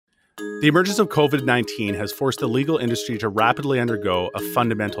The emergence of COVID-19 has forced the legal industry to rapidly undergo a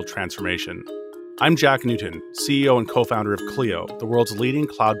fundamental transformation. I'm Jack Newton, CEO and co-founder of Clio, the world's leading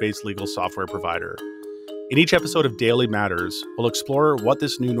cloud-based legal software provider. In each episode of Daily Matters, we'll explore what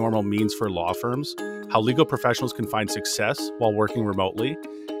this new normal means for law firms, how legal professionals can find success while working remotely,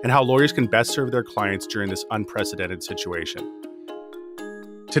 and how lawyers can best serve their clients during this unprecedented situation.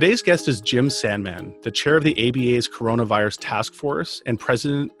 Today's guest is Jim Sandman, the chair of the ABA's Coronavirus Task Force and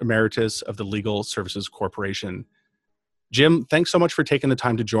president emeritus of the Legal Services Corporation. Jim, thanks so much for taking the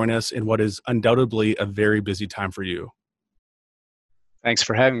time to join us in what is undoubtedly a very busy time for you. Thanks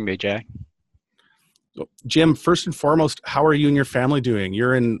for having me, Jack. Jim, first and foremost, how are you and your family doing?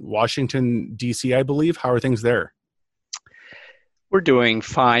 You're in Washington, D.C., I believe. How are things there? We're doing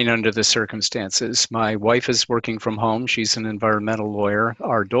fine under the circumstances. My wife is working from home. She's an environmental lawyer.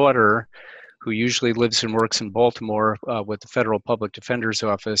 Our daughter, who usually lives and works in Baltimore with the Federal Public Defender's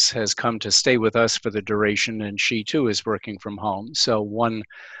Office, has come to stay with us for the duration, and she too is working from home. So one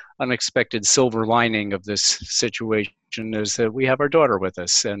unexpected silver lining of this situation is that we have our daughter with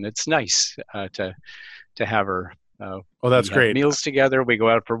us, and it's nice to have her. That's great. Meals together. We go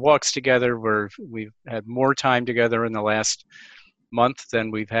out for walks together. We've had more time together in the last month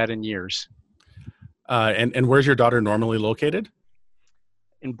than we've had in years. And where's your daughter normally located?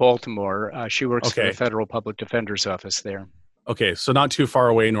 In Baltimore. She works for the Federal Public Defender's Office there. Okay, so not too far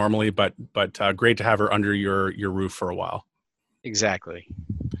away normally, but great to have her under your roof for a while. Exactly.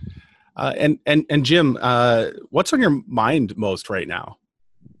 And Jim, what's on your mind most right now?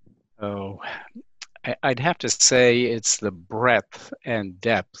 I'd have to say it's the breadth and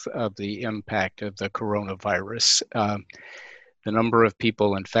depth of the impact of the coronavirus. The number of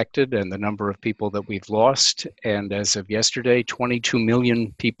people infected and the number of people that we've lost. And as of yesterday, 22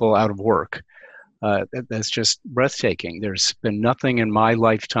 million people out of work. That's just breathtaking. There's been nothing in my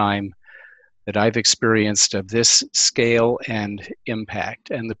lifetime that I've experienced of this scale and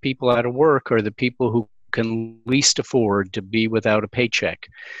impact. And the people out of work are the people who can least afford to be without a paycheck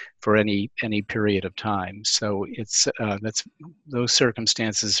for any period of time. So those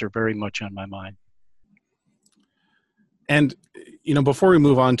circumstances are very much on my mind. And before we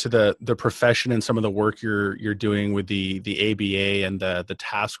move on to the profession and some of the work you're doing with the ABA and the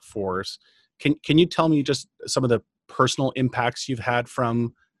task force, can you tell me just some of the personal impacts you've had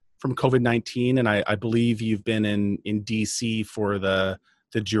from COVID-19? And I believe you've been in DC for the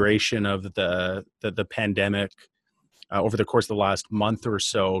duration of the pandemic over the course of the last month or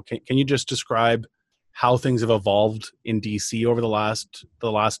so. Can you just describe how things have evolved in DC over the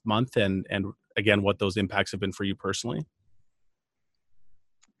last month and again what those impacts have been for you personally?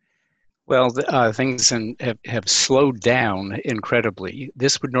 Well, things have slowed down incredibly.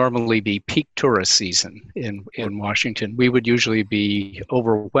 This would normally be peak tourist season in Washington. We would usually be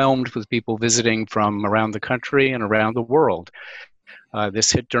overwhelmed with people visiting from around the country and around the world.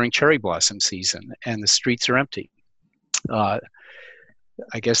 This hit during cherry blossom season, and the streets are empty. I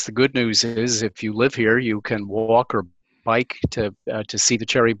guess the good news is if you live here, you can walk or bike to see the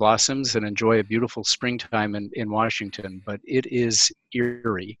cherry blossoms and enjoy a beautiful springtime in Washington, but it is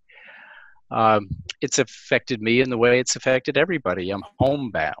eerie. It's affected me in the way it's affected everybody. I'm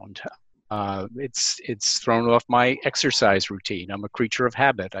homebound. It's thrown off my exercise routine. I'm a creature of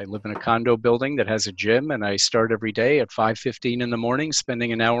habit. I live in a condo building that has a gym, and I start every day at 5:15 in the morning,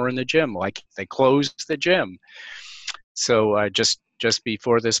 spending an hour in the gym. Like they closed the gym. So just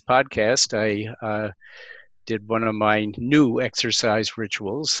before this podcast, I did one of my new exercise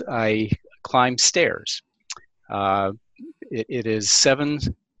rituals. I climbed stairs. It is 7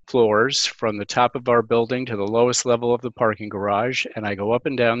 floors from the top of our building to the lowest level of the parking garage, and I go up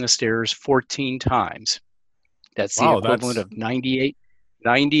and down the stairs 14 times. That's the equivalent of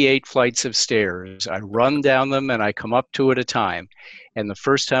 98 flights of stairs. I run down them and I come up 2 at a time. And the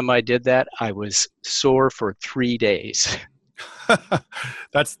first time I did that, I was sore for 3 days.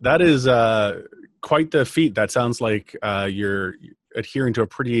 That is quite the feat. That sounds like you're adhering to a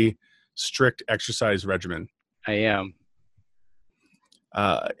pretty strict exercise regimen. I am.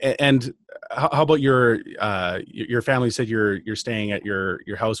 And how about your family? You said you're staying at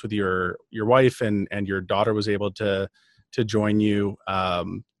your house with your wife and your daughter was able to join you. How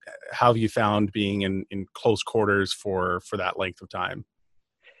have you found being in close quarters for that length of time?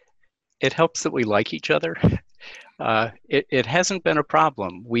 It helps that we like each other. It hasn't been a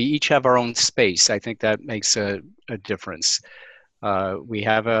problem. We each have our own space. I think that makes a difference. We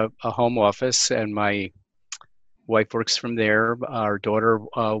have a home office, and my wife works from there. Our daughter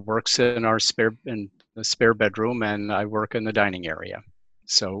works in the spare bedroom, and I work in the dining area.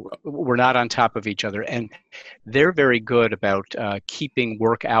 So we're not on top of each other, and they're very good about keeping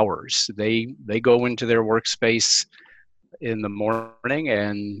work hours. They go into their workspace in the morning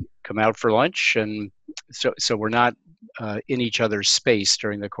and come out for lunch, and so we're not in each other's space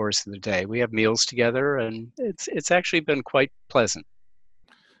during the course of the day. We have meals together, and it's actually been quite pleasant.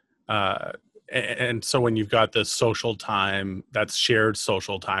 And so when you've got this social time, that's shared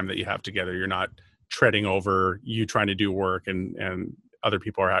social time that you have together, you're not treading over you trying to do work and other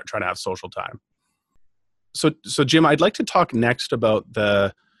people are trying to have social time. So Jim, I'd like to talk next about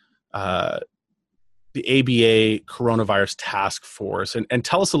the ABA Coronavirus Task Force, and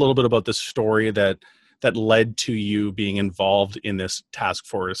tell us a little bit about the story that led to you being involved in this task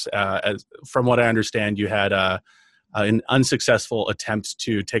force. As from what I understand, you had an unsuccessful attempt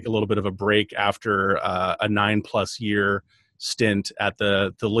to take a little bit of a break after a 9+ year stint at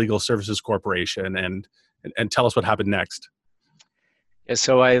the Legal Services Corporation, and tell us what happened next. Yeah,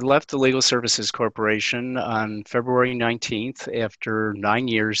 so I left the Legal Services Corporation on February 19th after 9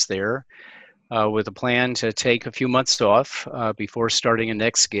 years there. With a plan to take a few months off before starting a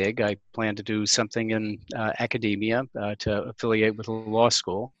next gig. I plan to do something in academia to affiliate with a law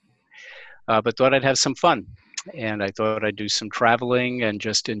school, but thought I'd have some fun. And I thought I'd do some traveling and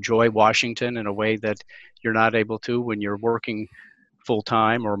just enjoy Washington in a way that you're not able to when you're working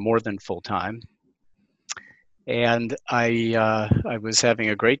full-time or more than full-time. And I was having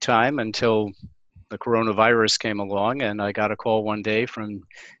a great time until the coronavirus came along, and I got a call one day from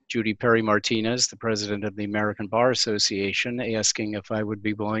Judy Perry Martinez, the president of the American Bar Association, asking if I would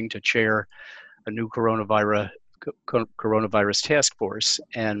be willing to chair a new coronavirus task force.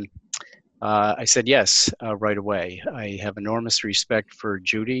 And I said yes right away. I have enormous respect for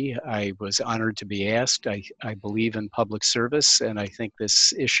Judy. I was honored to be asked. I believe in public service, and I think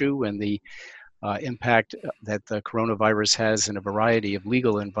this issue and the impact that the coronavirus has in a variety of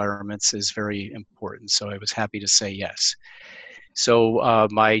legal environments is very important. So I was happy to say yes. So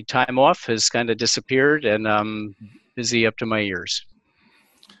my time off has kind of disappeared, and I'm busy up to my ears.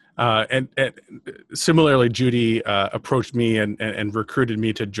 And similarly, Judy approached me and recruited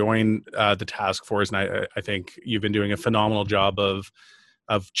me to join the task force, and I think you've been doing a phenomenal job of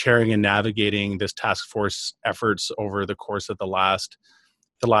chairing and navigating this task force efforts over the course of the last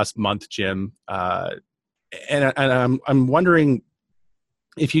month, Jim. And I'm wondering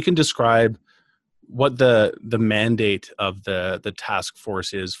if you can describe what the mandate of the task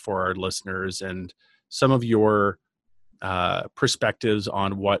force is for our listeners, and some of your perspectives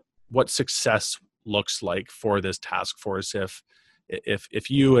on what success looks like for this task force. If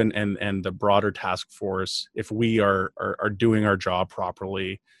you and the broader task force, if we are doing our job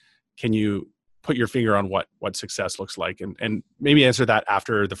properly, can you put your finger on what success looks like, and maybe answer that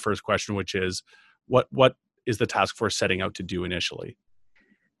after the first question, which is what is the task force setting out to do initially?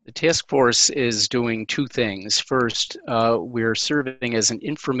 The task force is doing two things. First, we're serving as an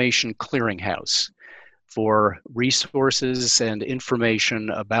information clearinghouse for resources and information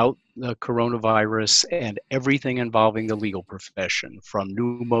about the coronavirus and everything involving the legal profession, from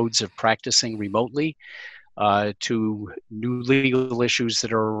new modes of practicing remotely to new legal issues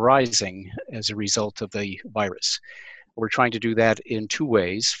that are arising as a result of the virus. We're trying to do that in two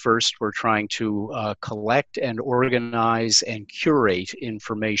ways. First, we're trying to collect and organize and curate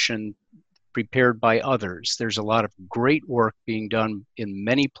information prepared by others. There's a lot of great work being done in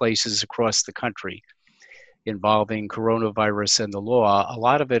many places across the country involving coronavirus and the law. A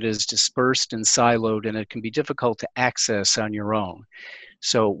lot of it is dispersed and siloed, and it can be difficult to access on your own.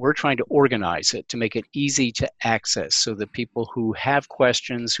 So we're trying to organize it to make it easy to access so that people who have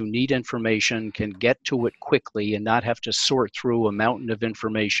questions, who need information, can get to it quickly and not have to sort through a mountain of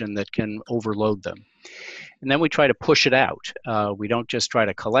information that can overload them. And then we try to push it out. We don't just try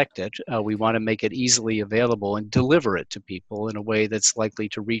to collect it. We want to make it easily available and deliver it to people in a way that's likely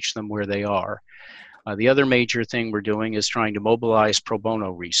to reach them where they are. The other major thing we're doing is trying to mobilize pro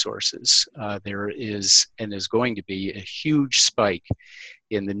bono resources. There is and is going to be a huge spike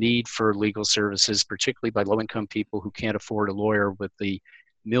in the need for legal services, particularly by low-income people who can't afford a lawyer, with the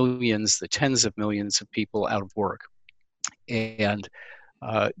millions, the tens of millions of people out of work. And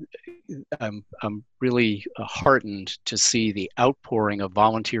I'm really heartened to see the outpouring of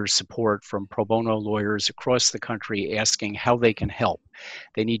volunteer support from pro bono lawyers across the country asking how they can help.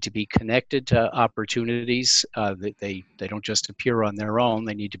 They need to be connected to opportunities. They don't just appear on their own.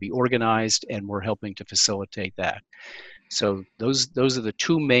 They need to be organized, and we're helping to facilitate that. So those are the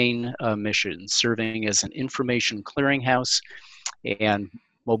two main missions: serving as an information clearinghouse and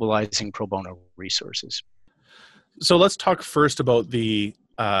mobilizing pro bono resources. So let's talk first about the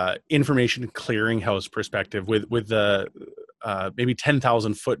information clearinghouse perspective with the maybe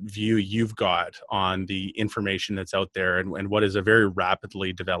 10,000 foot view you've got on the information that's out there and what is a very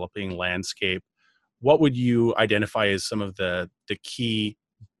rapidly developing landscape, what would you identify as some of the key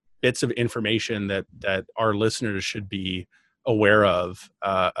bits of information that our listeners should be aware of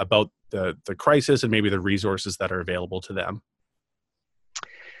about the crisis and maybe the resources that are available to them?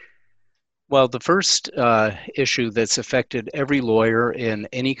 Well, the first issue that's affected every lawyer in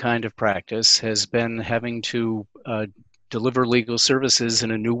any kind of practice has been having to deliver legal services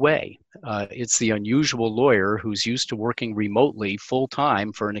in a new way. It's the unusual lawyer who's used to working remotely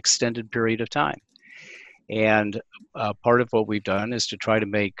full-time for an extended period of time. And part of what we've done is to try to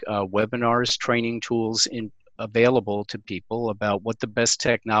make webinars, training tools available to people about what the best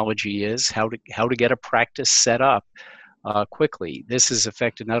technology is, how to get a practice set up quickly. This has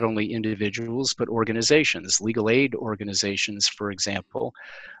affected not only individuals, but organizations, legal aid organizations, for example.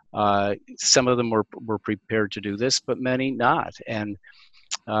 Some of them were prepared to do this, but many not. And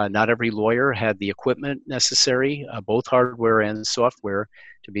not every lawyer had the equipment necessary, both hardware and software,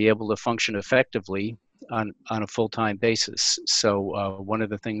 to be able to function effectively on a full-time basis. So one of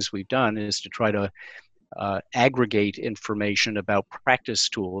the things we've done is to try to aggregate information about practice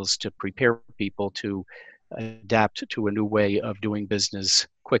tools to prepare people to adapt to a new way of doing business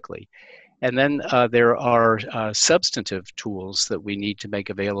quickly. And then there are substantive tools that we need to make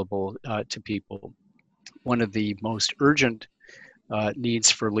available to people. One of the most urgent needs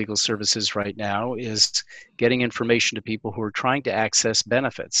for legal services right now is getting information to people who are trying to access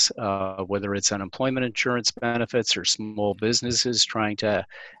benefits, whether it's unemployment insurance benefits or small businesses trying to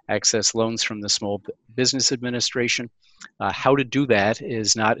access loans from the Small Business Administration. How to do that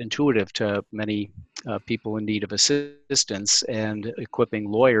is not intuitive to many people in need of assistance, and equipping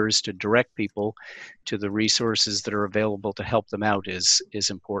lawyers to direct people to the resources that are available to help them out is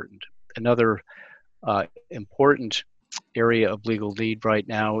important. Another important area of legal need right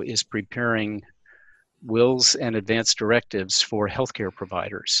now is preparing wills and advance directives for healthcare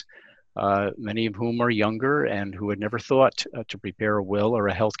providers, many of whom are younger and who had never thought to prepare a will or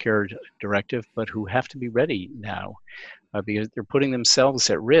a healthcare directive, but who have to be ready now because they're putting themselves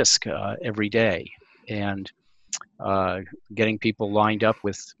at risk every day. And getting people lined up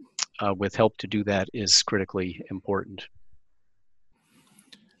with help to do that is critically important.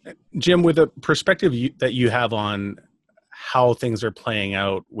 Jim, with a perspective that you have on how things are playing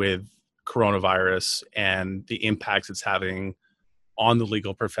out with coronavirus and the impacts it's having on the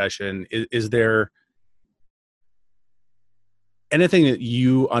legal profession, is there anything that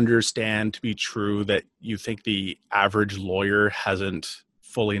you understand to be true that you think the average lawyer hasn't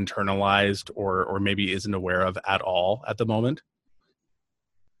fully internalized or maybe isn't aware of at all at the moment?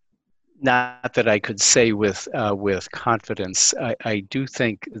 Not that I could say with confidence. I do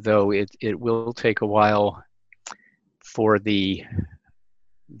think, though, it will take a while for the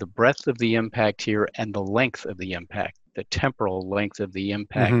breadth of the impact here and the length of the impact, the temporal length of the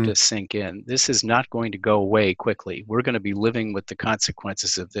impact to sink in. This is not going to go away quickly. We're going to be living with the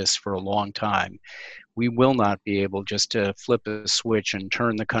consequences of this for a long time. We will not be able just to flip a switch and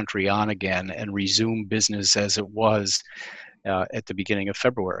turn the country on again and resume business as it was at the beginning of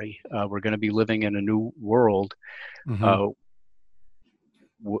February. We're going to be living in a new world,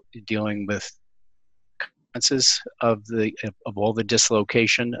 dealing with consequences of all the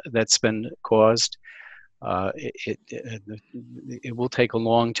dislocation that's been caused. It will take a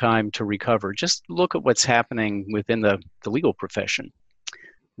long time to recover. Just look at what's happening within the legal profession,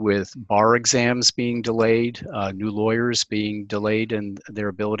 with bar exams being delayed, new lawyers being delayed in their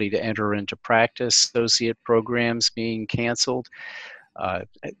ability to enter into practice, associate programs being canceled.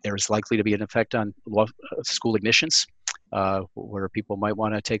 There's likely to be an effect on law school admissions, where people might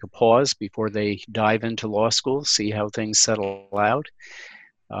want to take a pause before they dive into law school, see how things settle out.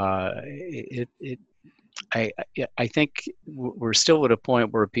 I think we're still at a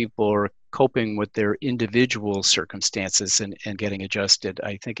point where people are coping with their individual circumstances and getting adjusted.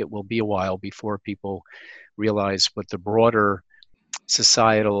 I think it will be a while before people realize what the broader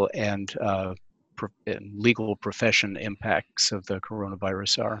societal and legal profession impacts of the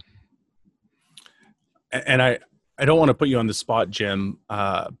coronavirus are. And I don't want to put you on the spot, Jim,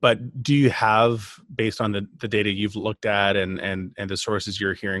 but do you have, based on the data you've looked at and the sources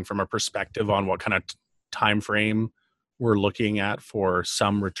you're hearing, from a perspective on what kind of time frame we're looking at for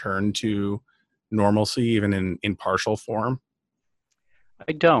some return to normalcy, even in partial form?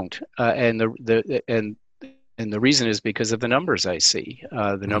 I don't, and the reason is because of the numbers I see.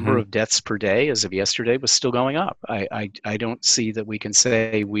 The number of deaths per day as of yesterday was still going up. I don't see that we can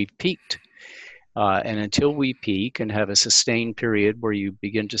say we've peaked. And until we peak and have a sustained period where you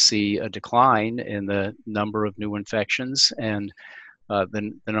begin to see a decline in the number of new infections and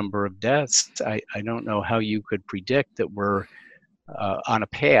the number of deaths, I don't know how you could predict that we're on a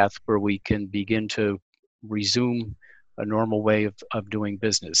path where we can begin to resume a normal way of doing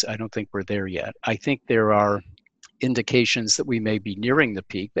business. I don't think we're there yet. I think there are indications that we may be nearing the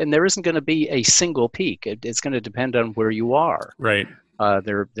peak, and there isn't going to be a single peak. It's going to depend on where you are. Right.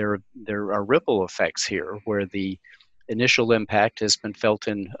 There are ripple effects here where the initial impact has been felt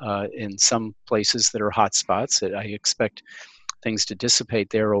in some places that are hotspots. I expect things to dissipate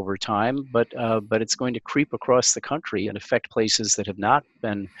there over time, but it's going to creep across the country and affect places that have not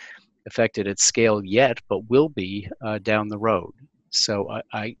been affected at scale yet, but will be down the road. So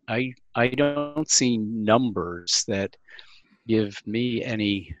I don't see numbers that give me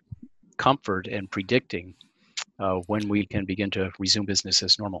any comfort in predicting when we can begin to resume business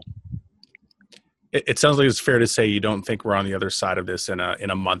as normal. It sounds like it's fair to say you don't think we're on the other side of this in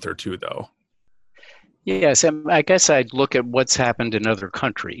a month or two, though. Yes, and I guess I'd look at what's happened in other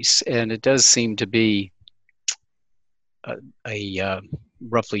countries, and it does seem to be a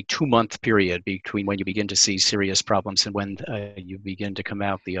roughly 2-month period between when you begin to see serious problems and when you begin to come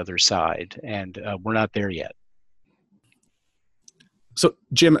out the other side, and we're not there yet. So,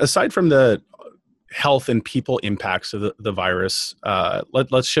 Jim, aside from the health and people impacts of the virus,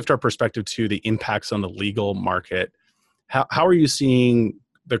 let's shift our perspective to the impacts on the legal market. How are you seeing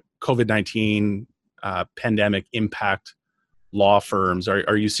the COVID-19 pandemic impact law firms?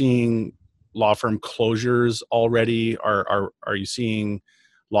 Are you seeing law firm closures already? Are you seeing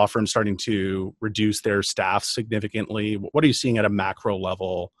law firms starting to reduce their staff significantly? What are you seeing at a macro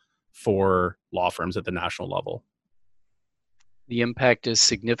level for law firms at the national level? The impact is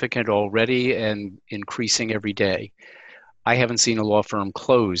significant already and increasing every day. I haven't seen a law firm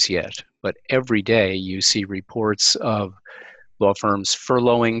close yet, but every day you see reports of law firms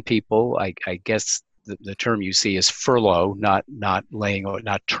furloughing people. I guess the term you see is furlough, not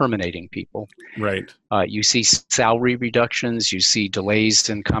terminating people. Right. You see salary reductions. You see delays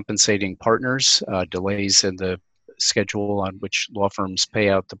in compensating partners, delays in the schedule on which law firms pay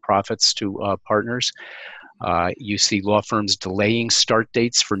out the profits to partners. You see law firms delaying start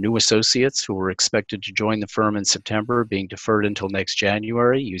dates for new associates who were expected to join the firm in September being deferred until next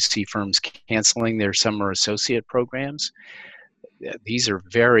January. You see firms canceling their summer associate programs. These are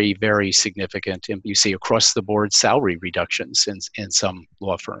very, very significant. You see across the board salary reductions in some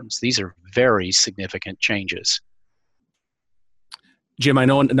law firms. These are very significant changes. Jim, I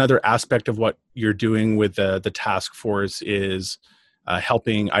know another aspect of what you're doing with the task force is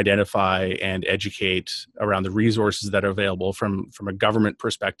helping identify and educate around the resources that are available from a government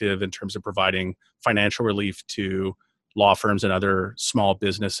perspective in terms of providing financial relief to law firms and other small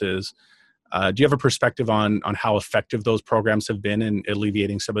businesses. Do you have a perspective on how effective those programs have been in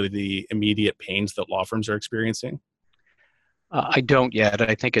alleviating some of the immediate pains that law firms are experiencing? I don't yet.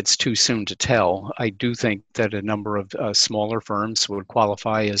 I think it's too soon to tell. I do think that a number of smaller firms would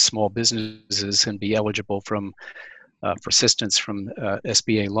qualify as small businesses and be eligible for assistance from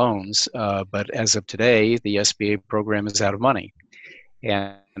SBA loans. But as of today, the SBA program is out of money.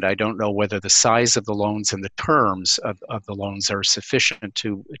 And I don't know whether the size of the loans and the terms of the loans are sufficient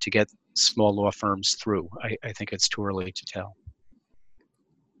to get small law firms through. I think it's too early to tell.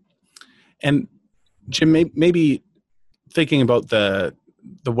 And Jim, maybe thinking about the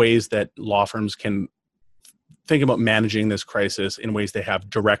ways that law firms can think about managing this crisis in ways they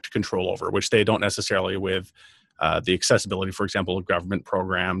have direct control over, which they don't necessarily with the accessibility, for example, of government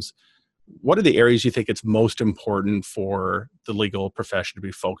programs. What are the areas you think it's most important for the legal profession to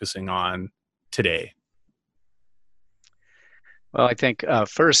be focusing on today? Well, I think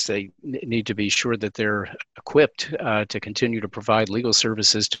first they need to be sure that they're equipped to continue to provide legal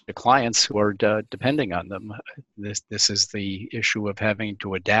services to clients who are depending on them. This is the issue of having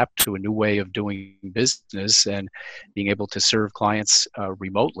to adapt to a new way of doing business and being able to serve clients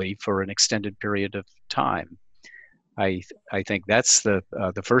remotely for an extended period of time. I think that's the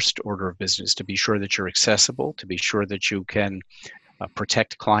first order of business, to be sure that you're accessible, to be sure that you can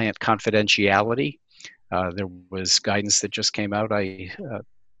protect client confidentiality. There was guidance that just came out. I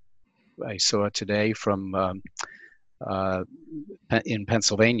saw it today from in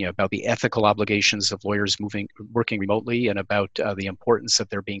Pennsylvania about the ethical obligations of lawyers working remotely and about the importance of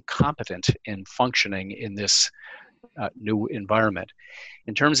their being competent in functioning in this new environment.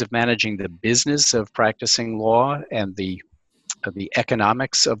 In terms of managing the business of practicing law and the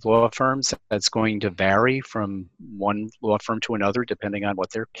economics of law firms, that's going to vary from one law firm to another, depending on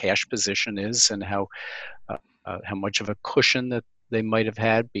what their cash position is and how much of a cushion that they might have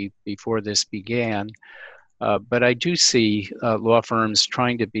had before this began. But I do see law firms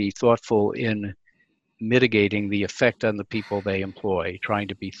trying to be thoughtful in mitigating the effect on the people they employ, trying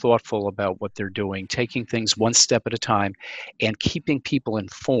to be thoughtful about what they're doing, taking things one step at a time, and keeping people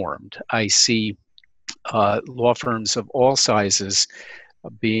informed. I see law firms of all sizes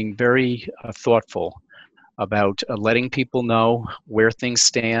being very thoughtful about letting people know where things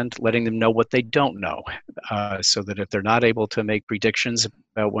stand, letting them know what they don't know, so that if they're not able to make predictions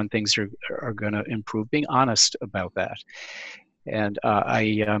about when things are going to improve, being honest about that. And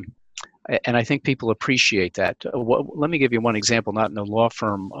I think people appreciate that. Let me give you one example, not in the law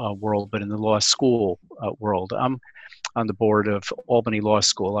firm world, but in the law school world. I'm on the board of Albany Law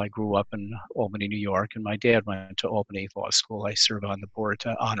School. I grew up in Albany, New York, and my dad went to Albany Law School. I serve on the board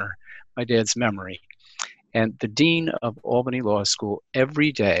to honor my dad's memory. And the dean of Albany Law School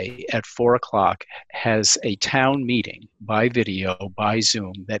every day at 4 o'clock has a town meeting by video, by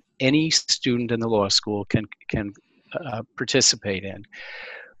Zoom, that any student in the law school can participate in,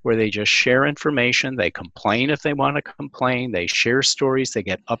 where they just share information, they complain if they want to complain, they share stories, they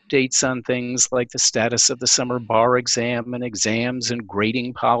get updates on things like the status of the summer bar exam and exams and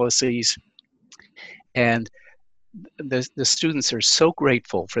grading policies. And the students are so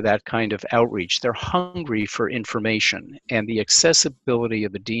grateful for that kind of outreach. They're hungry for information, and the accessibility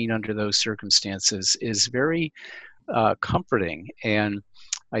of a dean under those circumstances is very comforting and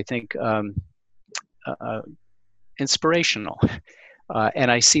I think inspirational. And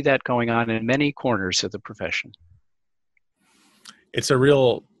I see that going on in many corners of the profession. It's a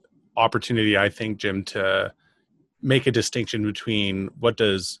real opportunity, I think, Jim, to make a distinction between what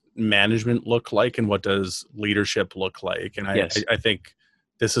does management look like and what does leadership look like. And Yes. I think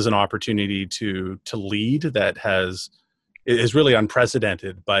this is an opportunity to lead that is really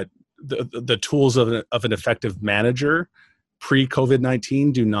unprecedented, but the tools of an effective manager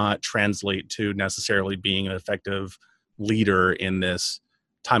pre-COVID-19 do not translate to necessarily being an effective leader in this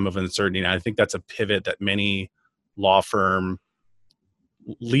time of uncertainty. And I think that's a pivot that many law firm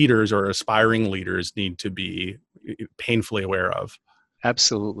leaders or aspiring leaders need to be painfully aware of.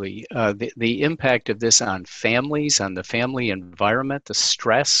 Absolutely. The impact of this on families, on the family environment, the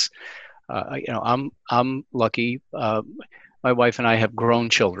stress. I'm lucky. My wife and I have grown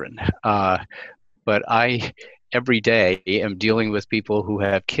children, but I every day am dealing with people who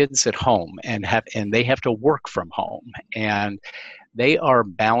have kids at home and they have to work from home, and they are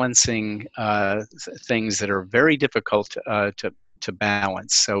balancing things that are very difficult to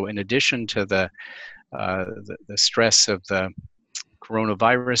balance. So in addition to the stress of the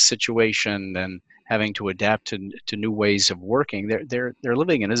coronavirus situation and having to adapt to new ways of working, they're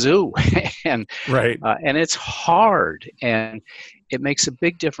living in a zoo, and right. And it's hard, and it makes a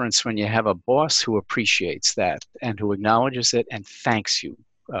big difference when you have a boss who appreciates that and who acknowledges it and thanks you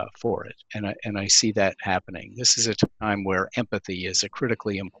for it. And I see that happening. This is a time where empathy is a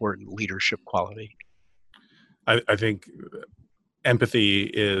critically important leadership quality. I think empathy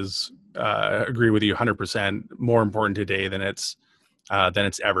is, agree with you 100%, more important today than it's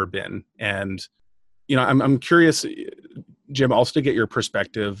ever been. And, I'm curious, Jim, also to get your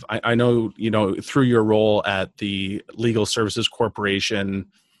perspective. I know, through your role at the Legal Services Corporation,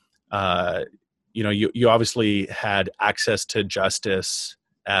 you obviously had access to justice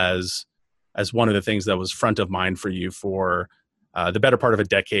as one of the things that was front of mind for you for the better part of a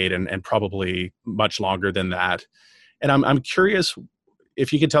decade and probably much longer than that. And I'm curious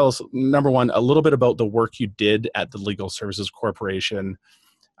if you could tell us, number one, a little bit about the work you did at the Legal Services Corporation,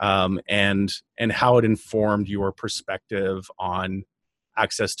 and how it informed your perspective on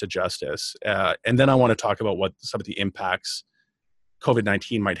access to justice. And then I want to talk about what some of the impacts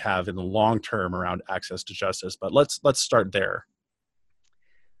COVID-19 might have in the long term around access to justice. But let's start there.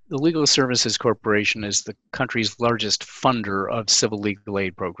 The Legal Services Corporation is the country's largest funder of civil legal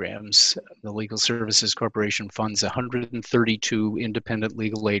aid programs. The Legal Services Corporation funds 132 independent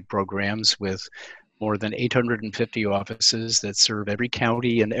legal aid programs with more than 850 offices that serve every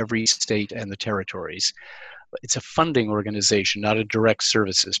county and every state and the territories. It's a funding organization, not a direct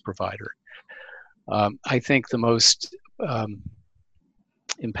services provider. I think the most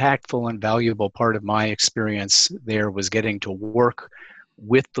impactful and valuable part of my experience there was getting to work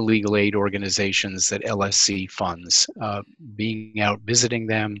with the legal aid organizations that LSC funds, being out visiting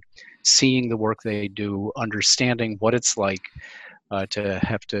them, seeing the work they do, understanding what it's like to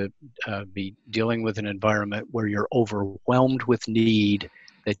have to be dealing with an environment where you're overwhelmed with need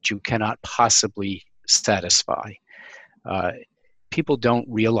that you cannot possibly satisfy. People don't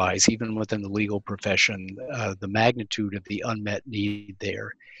realize, even within the legal profession, the magnitude of the unmet need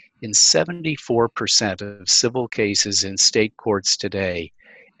there. In 74% of civil cases in state courts today,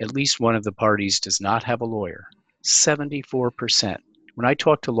 at least one of the parties does not have a lawyer. 74%. When I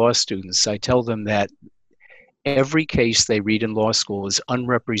talk to law students, I tell them that every case they read in law school is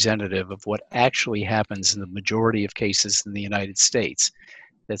unrepresentative of what actually happens in the majority of cases in the United States.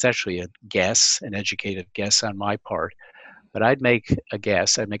 That's actually a guess, an educated guess on my part. But I'd make a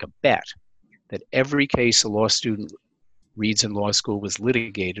guess, I'd make a bet that every case a law student reads in law school was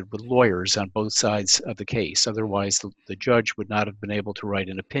litigated with lawyers on both sides of the case. Otherwise, the judge would not have been able to write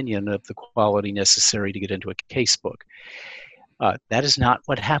an opinion of the quality necessary to get into a case book. That is not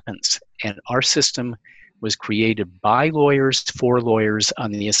what happens. And our system was created by lawyers for lawyers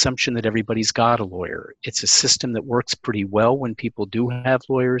on the assumption that everybody's got a lawyer. It's a system that works pretty well when people do have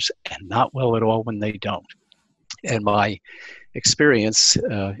lawyers and not well at all when they don't. And my experience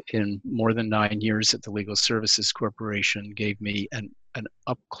in more than 9 years at the Legal Services Corporation gave me an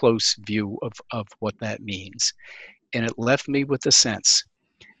up-close view of what that means. And it left me with the sense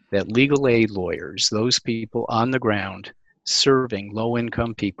that legal aid lawyers, those people on the ground serving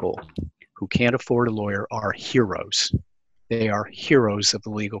low-income people who can't afford a lawyer, are heroes. They are heroes of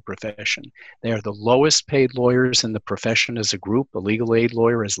the legal profession. They are the lowest paid lawyers in the profession as a group. A legal aid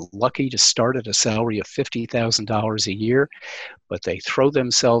lawyer is lucky to start at a salary of $50,000 a year, but they throw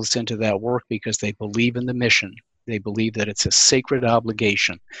themselves into that work because they believe in the mission. They believe that it's a sacred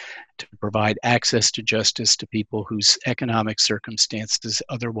obligation to provide access to justice to people whose economic circumstances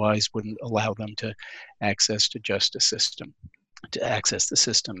otherwise wouldn't allow them to access the system.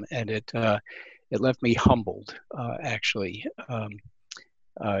 And it left me humbled, actually.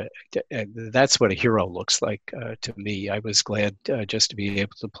 That's what a hero looks like to me. I was glad just to be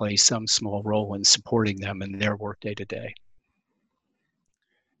able to play some small role in supporting them in their work day to day.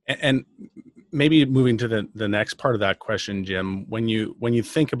 And maybe moving to the next part of that question, Jim, when you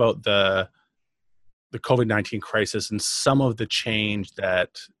think about the COVID-19 crisis and some of the change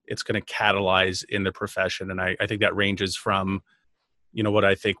that it's going to catalyze in the profession, and I think that ranges from what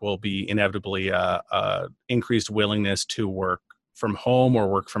I think will be inevitably a increased willingness to work from home or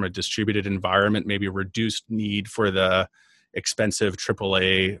work from a distributed environment, maybe a reduced need for the expensive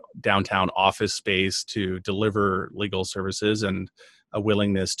AAA downtown office space to deliver legal services, and a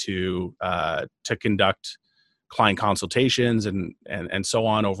willingness to conduct client consultations and so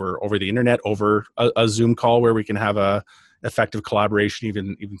on over the internet, over a Zoom call where we can have a effective collaboration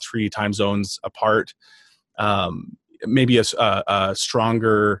even 3 time zones apart. Maybe a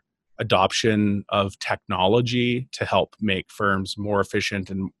stronger adoption of technology to help make firms more efficient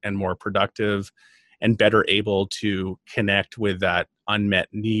and more productive and better able to connect with that unmet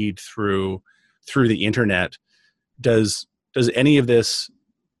need through the internet. Does any of this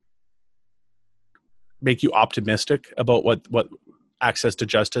make you optimistic about what access to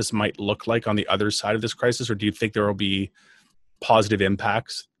justice might look like on the other side of this crisis, or do you think there will be positive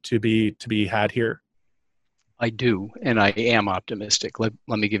impacts to be had here? I do, and I am optimistic. Let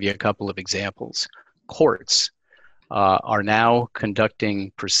me give you a couple of examples. Courts are now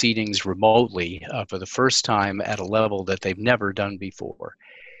conducting proceedings remotely for the first time at a level that they've never done before.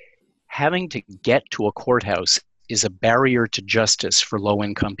 Having to get to a courthouse is a barrier to justice for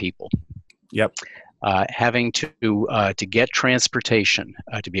low-income people. Yep. Having to get transportation,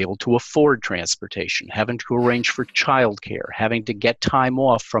 to be able to afford transportation, having to arrange for childcare, having to get time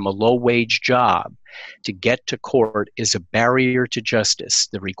off from a low-wage job to get to court is a barrier to justice.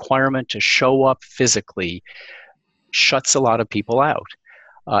 The requirement to show up physically shuts a lot of people out.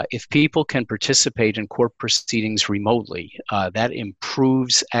 If people can participate in court proceedings remotely, that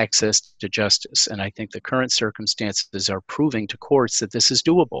improves access to justice. And I think the current circumstances are proving to courts that this is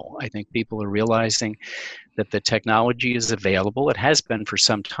doable. I think people are realizing that the technology is available. It has been for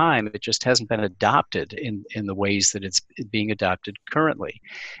some time. It just hasn't been adopted in the ways that it's being adopted currently.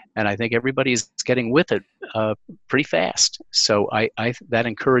 And I think everybody's getting with it pretty fast. So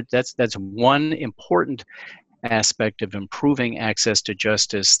that's one important aspect of improving access to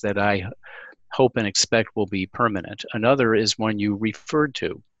justice that I hope and expect will be permanent. Another is one you referred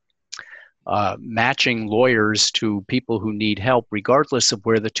to, matching lawyers to people who need help regardless of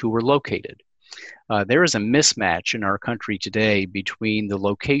where the two are located. There is a mismatch in our country today between the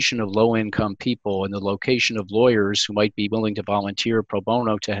location of low-income people and the location of lawyers who might be willing to volunteer pro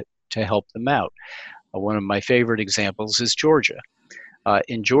bono to help them out. One of my favorite examples is Georgia.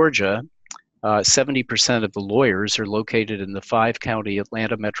 In Georgia, 70% of the lawyers are located in the 5-county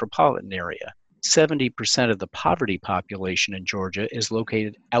Atlanta metropolitan area. 70% of the poverty population in Georgia is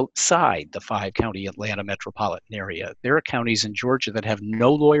located outside the 5-county Atlanta metropolitan area. There are counties in Georgia that have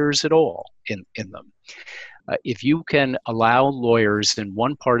no lawyers at all in them. If you can allow lawyers in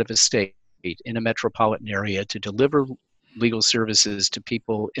one part of a state in a metropolitan area to deliver legal services to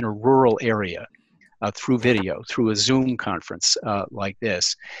people in a rural area through video, through a Zoom conference like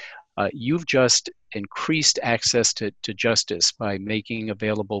this, you've just increased access to justice by making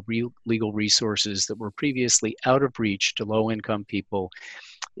available legal resources that were previously out of reach to low-income people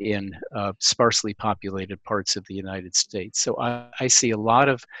in sparsely populated parts of the United States. So I see a lot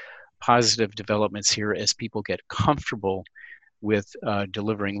of positive developments here as people get comfortable with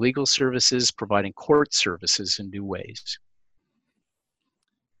delivering legal services, providing court services in new ways.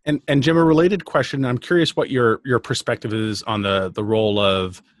 And Jim, a related question. I'm curious what your perspective is on the role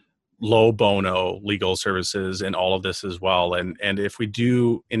of low bono legal services in all of this as well. And if we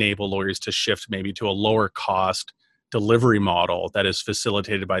do enable lawyers to shift maybe to a lower cost delivery model that is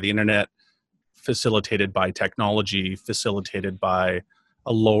facilitated by the internet, facilitated by technology, facilitated by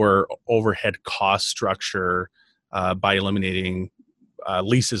a lower overhead cost structure, by eliminating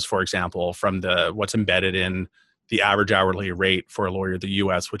leases, for example, from what's embedded in the average hourly rate for a lawyer in the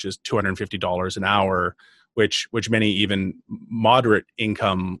U.S., which is $250 an hour, which many even moderate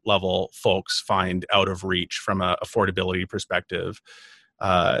income level folks find out of reach from an affordability perspective.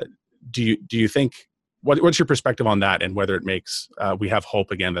 Do you think, what's your perspective on that, and whether it makes we have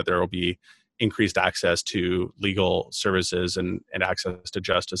hope again that there will be increased access to legal services and access to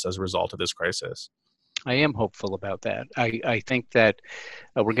justice as a result of this crisis? I am hopeful about that. I think that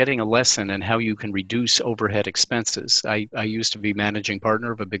we're getting a lesson in how you can reduce overhead expenses. I used to be managing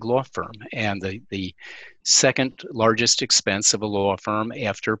partner of a big law firm, and the second largest expense of a law firm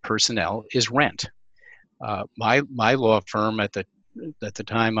after personnel is rent. My law firm at the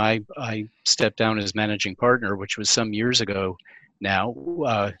time I stepped down as managing partner, which was some years ago now,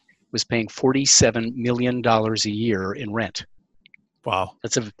 was paying $47 million a year in rent. Wow,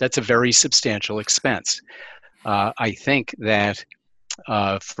 that's a very substantial expense. I think that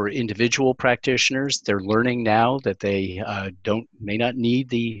for individual practitioners, they're learning now that they may not need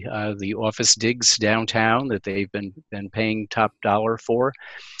the office digs downtown that they've been paying top dollar for,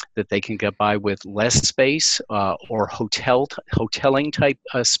 that they can get by with less space or hoteling type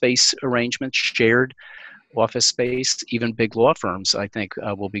space arrangements, shared office space. Even big law firms, I think,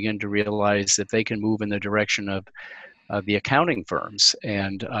 will begin to realize that they can move in the direction of the accounting firms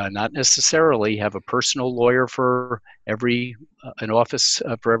and not necessarily have a personal lawyer for an office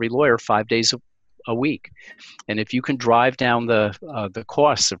for every lawyer 5 days a week. And if you can drive down the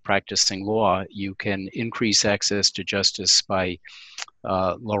costs of practicing law, you can increase access to justice by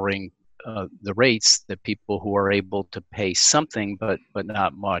lowering the rates that people who are able to pay something but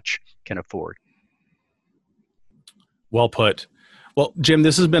not much can afford. Well put. Well, Jim,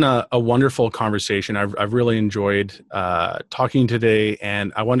 this has been a wonderful conversation. I've really enjoyed talking today,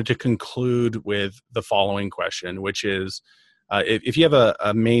 and I wanted to conclude with the following question, which is, if you have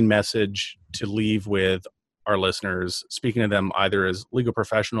a main message to leave with our listeners, speaking to them either as legal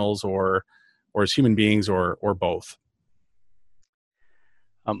professionals or as human beings or both.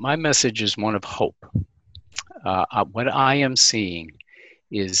 My message is one of hope. What I am seeing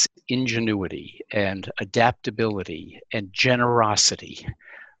is ingenuity and adaptability and generosity,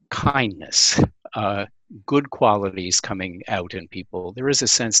 kindness, good qualities coming out in people. There is a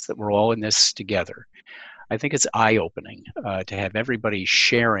sense that we're all in this together. I think it's eye-opening to have everybody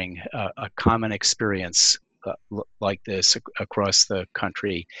sharing a common experience like this across the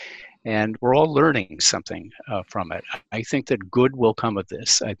country. And we're all learning something from it. I think that good will come of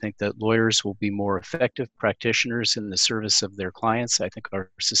this. I think that lawyers will be more effective practitioners in the service of their clients. I think our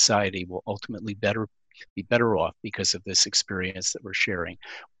society will ultimately be better off because of this experience that we're sharing.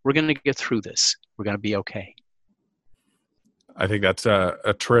 We're going to get through this. We're going to be okay. I think that's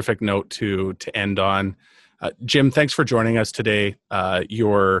a terrific note to end on. Jim, thanks for joining us today.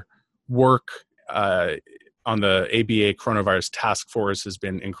 Your work on the ABA Coronavirus Task Force has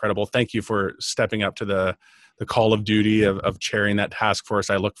been incredible. Thank you for stepping up to the call of duty of chairing that task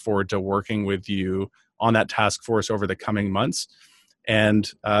force. I look forward to working with you on that task force over the coming months. And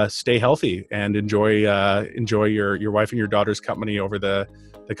stay healthy and enjoy your wife and your daughter's company over the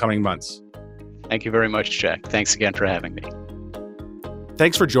coming months. Thank you very much, Jack. Thanks again for having me.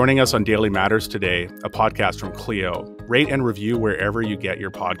 Thanks for joining us on Daily Matters today, a podcast from Clio. Rate and review wherever you get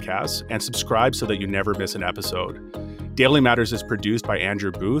your podcasts and subscribe so that you never miss an episode. Daily Matters is produced by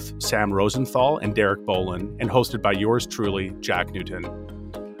Andrew Booth, Sam Rosenthal, and Derek Bolin, and hosted by yours truly, Jack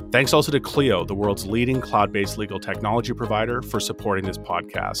Newton. Thanks also to Clio, the world's leading cloud-based legal technology provider, for supporting this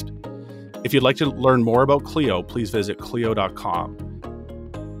podcast. If you'd like to learn more about Clio, please visit clio.com.